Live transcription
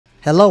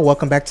Hello,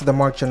 welcome back to the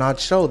Marc Drouinaud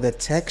Show, the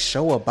tech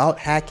show about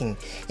hacking.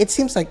 It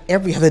seems like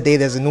every other day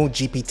there's a new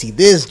GPT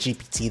this,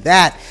 GPT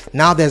that.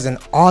 Now there's an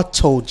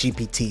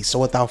AutoGPT. So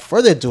without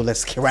further ado,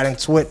 let's get right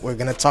into it. We're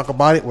going to talk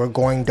about it. We're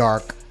going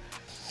dark.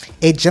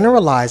 A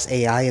generalized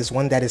AI is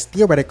one that is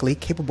theoretically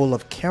capable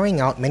of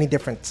carrying out many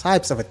different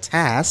types of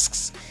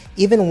tasks,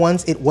 even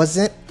ones it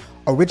wasn't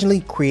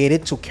originally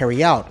created to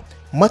carry out,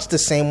 much the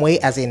same way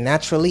as a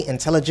naturally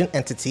intelligent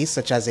entity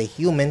such as a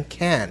human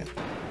can.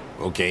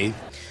 Okay.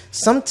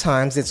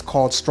 Sometimes it's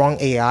called strong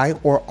AI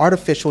or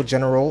artificial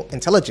general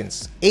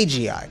intelligence,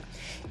 AGI.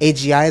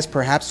 AGI is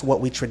perhaps what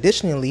we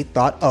traditionally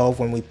thought of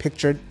when we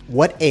pictured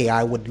what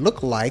AI would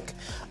look like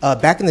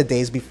back in the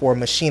days before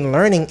machine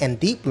learning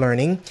and deep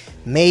learning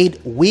made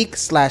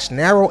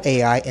weak/narrow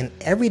AI an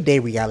everyday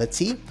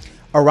reality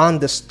around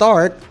the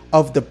start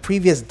of the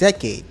previous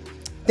decade.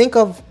 Think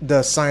of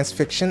the science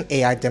fiction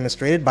AI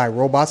demonstrated by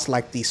robots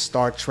like the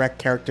Star Trek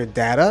character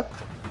Data,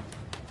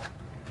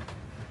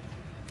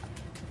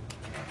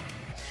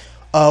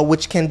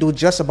 which can do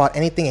just about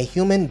anything a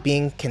human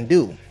being can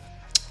do.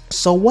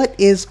 So what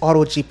is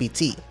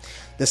AutoGPT?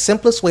 The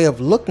simplest way of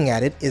looking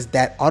at it is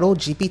that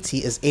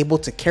AutoGPT is able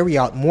to carry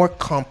out more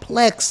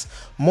complex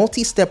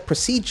multi-step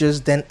procedures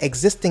than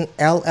existing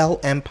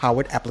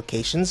LLM-powered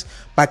applications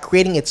by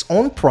creating its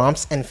own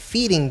prompts and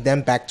feeding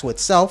them back to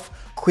itself,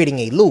 creating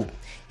a loop.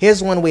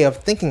 Here's one way of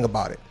thinking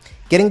about it.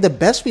 Getting the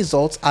best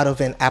results out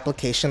of an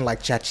application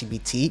like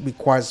ChatGPT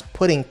requires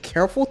putting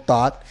careful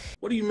thought.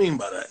 What do you mean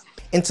by that?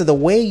 Into the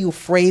way you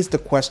phrase the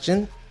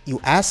question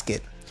you ask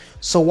it.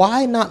 So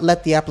why not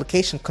let the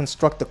application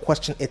construct the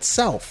question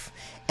itself?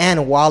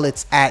 And while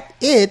it's at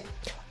it,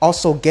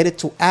 also get it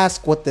to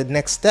ask what the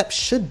next step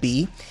should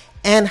be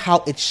and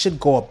how it should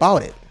go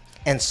about it,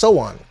 and so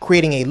on,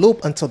 creating a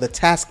loop until the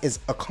task is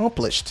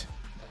accomplished.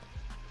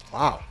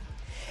 Wow.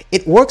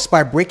 It works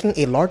by breaking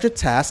a larger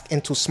task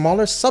into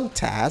smaller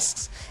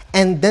subtasks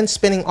and then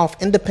spinning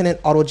off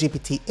independent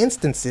AutoGPT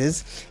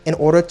instances in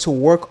order to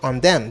work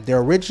on them. The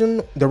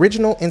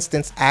original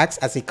instance acts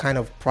as a kind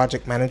of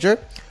project manager,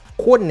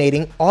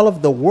 coordinating all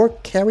of the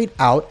work carried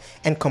out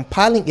and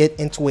compiling it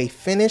into a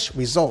finished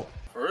result.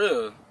 For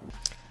real?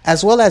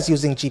 As well as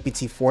using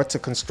GPT-4 to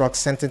construct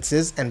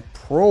sentences and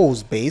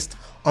prose based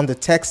on the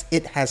text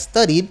it has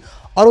studied,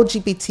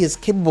 AutoGPT is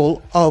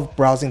capable of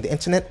browsing the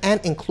internet and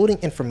including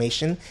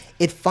information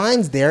it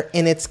finds there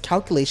in its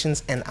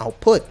calculations and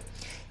output.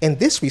 In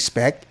this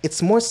respect,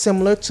 it's more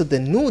similar to the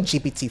new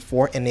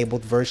GPT-4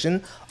 enabled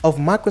version of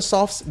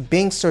Microsoft's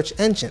Bing search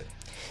engine.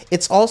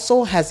 It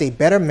also has a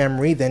better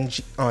memory than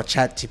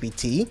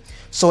ChatGPT,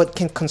 so it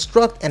can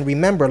construct and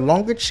remember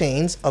longer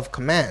chains of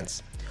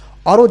commands.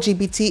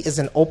 AutoGPT is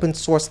an open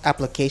source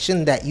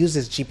application that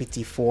uses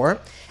GPT-4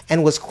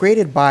 and was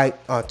created by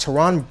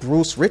Teron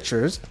Bruce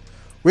Richards.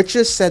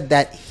 Richards said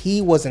that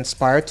he was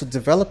inspired to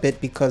develop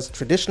it because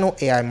traditional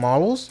AI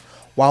models,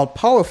 while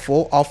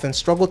powerful, often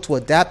struggle to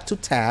adapt to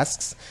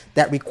tasks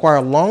that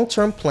require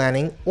long-term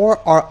planning or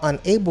are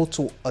unable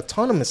to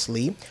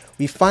autonomously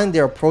refine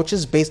their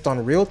approaches based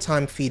on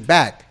real-time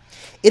feedback.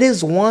 It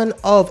is one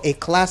of a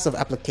class of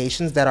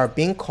applications that are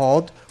being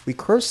called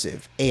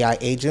recursive AI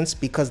agents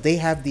because they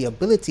have the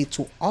ability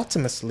to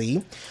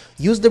autonomously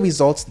use the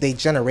results they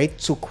generate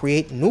to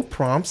create new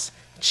prompts,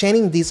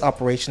 chaining these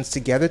operations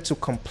together to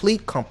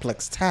complete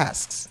complex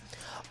tasks.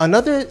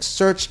 Another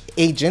search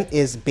agent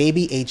is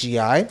Baby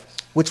AGI,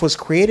 which was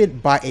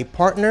created by a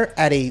partner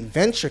at a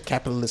venture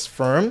capitalist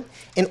firm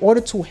in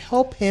order to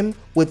help him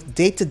with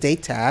day-to-day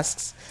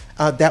tasks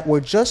that were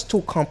just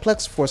too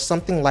complex for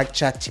something like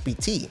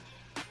ChatGPT,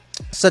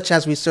 such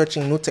as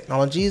researching new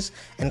technologies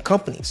and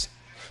companies.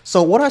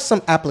 So what are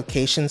some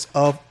applications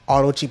of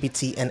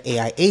AutoGPT and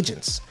AI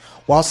agents?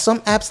 While some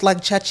apps like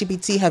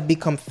ChatGPT have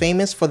become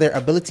famous for their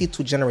ability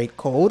to generate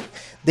code,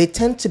 they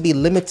tend to be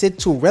limited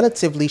to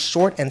relatively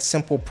short and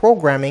simple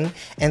programming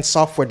and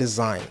software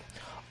design.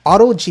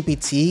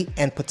 AutoGPT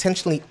and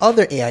potentially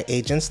other AI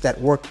agents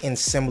that work in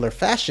similar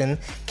fashion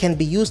can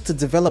be used to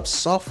develop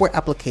software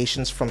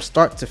applications from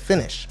start to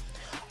finish.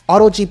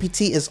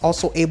 AutoGPT is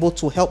also able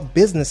to help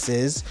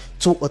businesses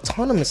to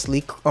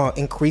autonomously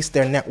increase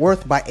their net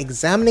worth by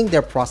examining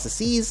their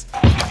processes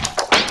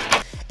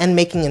and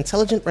making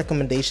intelligent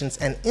recommendations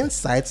and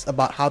insights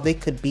about how they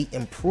could be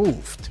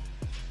improved.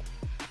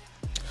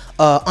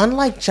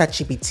 Unlike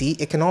ChatGPT,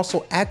 it can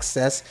also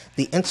access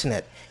the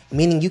internet,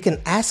 meaning you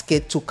can ask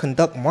it to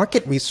conduct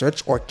market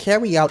research or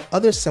carry out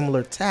other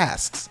similar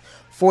tasks.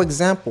 For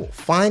example,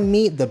 find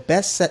me the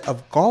best set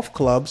of golf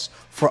clubs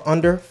for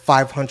under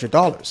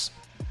 $500.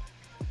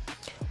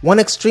 One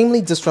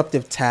extremely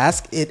disruptive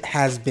task it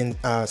has been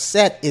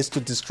set is to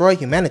destroy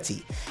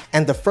humanity,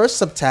 and the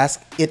first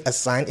subtask it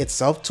assigned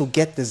itself to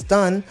get this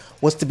done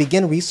was to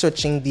begin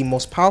researching the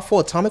most powerful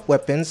atomic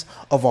weapons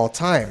of all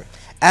time.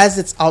 As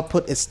its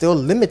output is still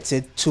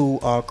limited to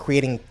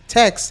creating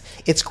text,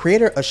 its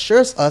creator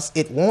assures us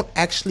it won't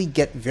actually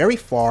get very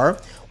far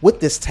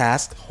with this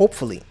task,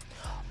 hopefully.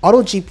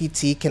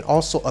 AutoGPT can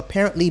also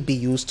apparently be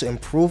used to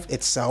improve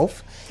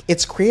itself.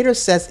 Its creator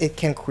says it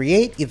can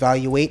create,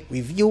 evaluate,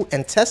 review,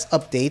 and test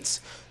updates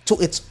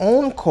to its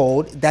own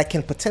code that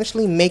can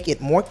potentially make it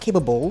more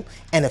capable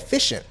and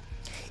efficient.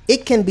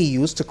 It can be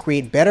used to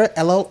create better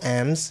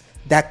LLMs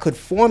that could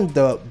form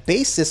the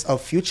basis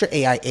of future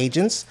AI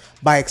agents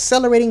by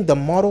accelerating the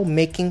model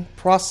making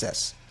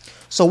process.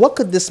 So what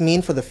could this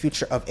mean for the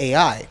future of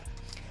AI?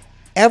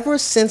 Ever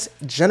since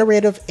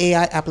generative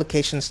AI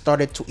applications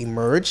started to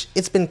emerge,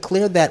 it's been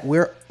clear that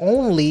we're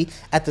only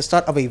at the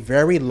start of a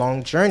very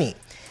long journey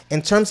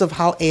in terms of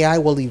how AI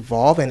will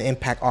evolve and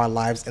impact our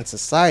lives and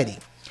society.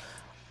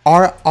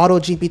 Are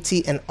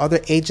AutoGPT and other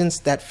agents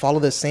that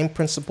follow the same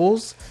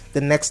principles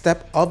the next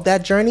step of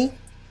that journey?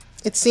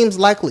 It seems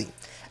likely.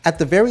 At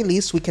the very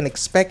least, we can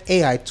expect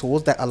AI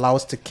tools that allow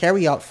us to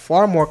carry out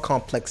far more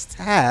complex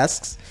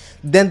tasks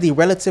than the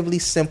relatively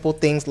simple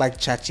things like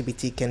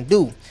ChatGPT can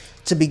do,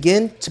 to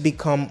begin to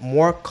become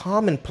more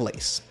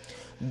commonplace.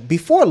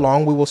 Before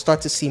long, we will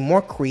start to see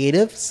more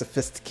creative,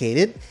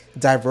 sophisticated,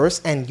 diverse,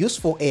 and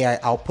useful AI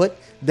output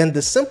than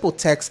the simple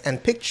text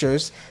and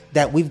pictures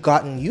that we've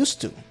gotten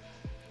used to.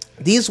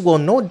 These will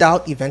no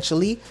doubt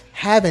eventually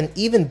have an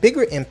even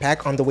bigger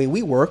impact on the way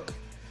we work,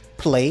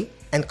 play,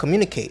 and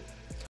communicate.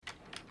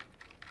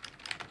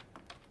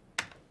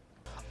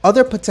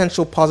 Other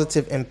potential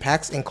positive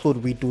impacts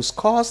include reduced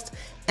cost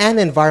and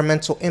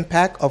environmental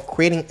impact of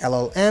creating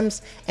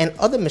LLMs and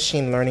other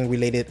machine learning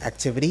related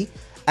activity,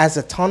 as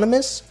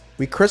autonomous,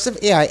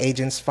 recursive AI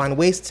agents find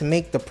ways to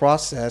make the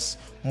process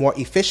more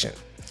efficient.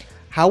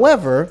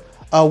 However,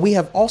 we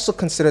have also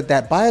considered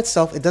that by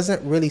itself, it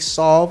doesn't really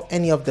solve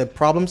any of the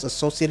problems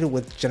associated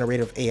with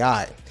generative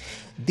AI.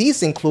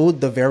 These include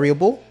the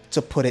variable,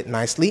 to put it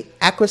nicely,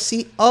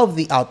 accuracy of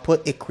the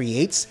output it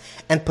creates,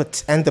 and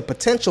the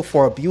potential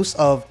for abuse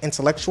of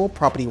intellectual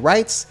property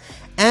rights,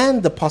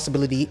 and the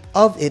possibility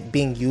of it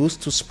being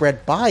used to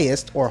spread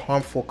biased or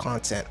harmful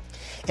content.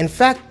 In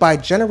fact, by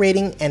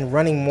generating and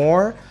running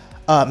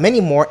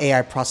many more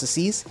AI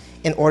processes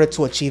in order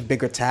to achieve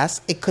bigger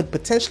tasks, it could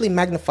potentially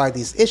magnify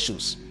these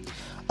issues.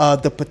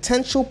 The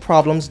potential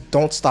problems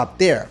don't stop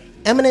there.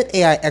 Eminent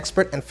AI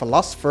expert and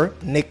philosopher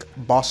Nick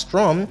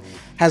Bostrom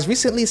has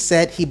recently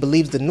said he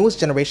believes the newest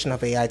generation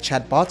of AI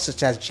chatbots,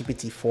 such as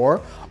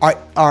GPT-4,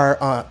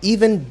 are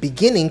even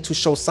beginning to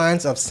show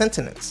signs of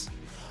sentience,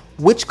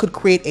 which could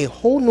create a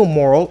whole new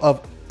moral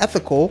of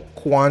ethical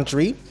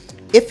quandary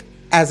if,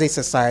 as a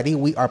society,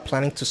 we are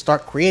planning to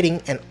start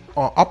creating and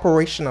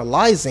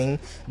operationalizing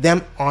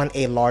them on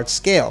a large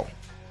scale.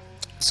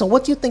 So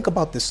what do you think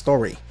about this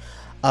story?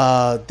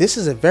 This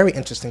is a very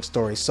interesting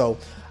story. So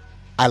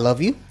I love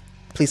you.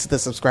 Please hit the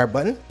subscribe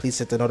button. Please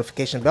hit the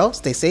notification bell.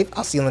 Stay safe.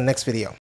 I'll see you in the next video.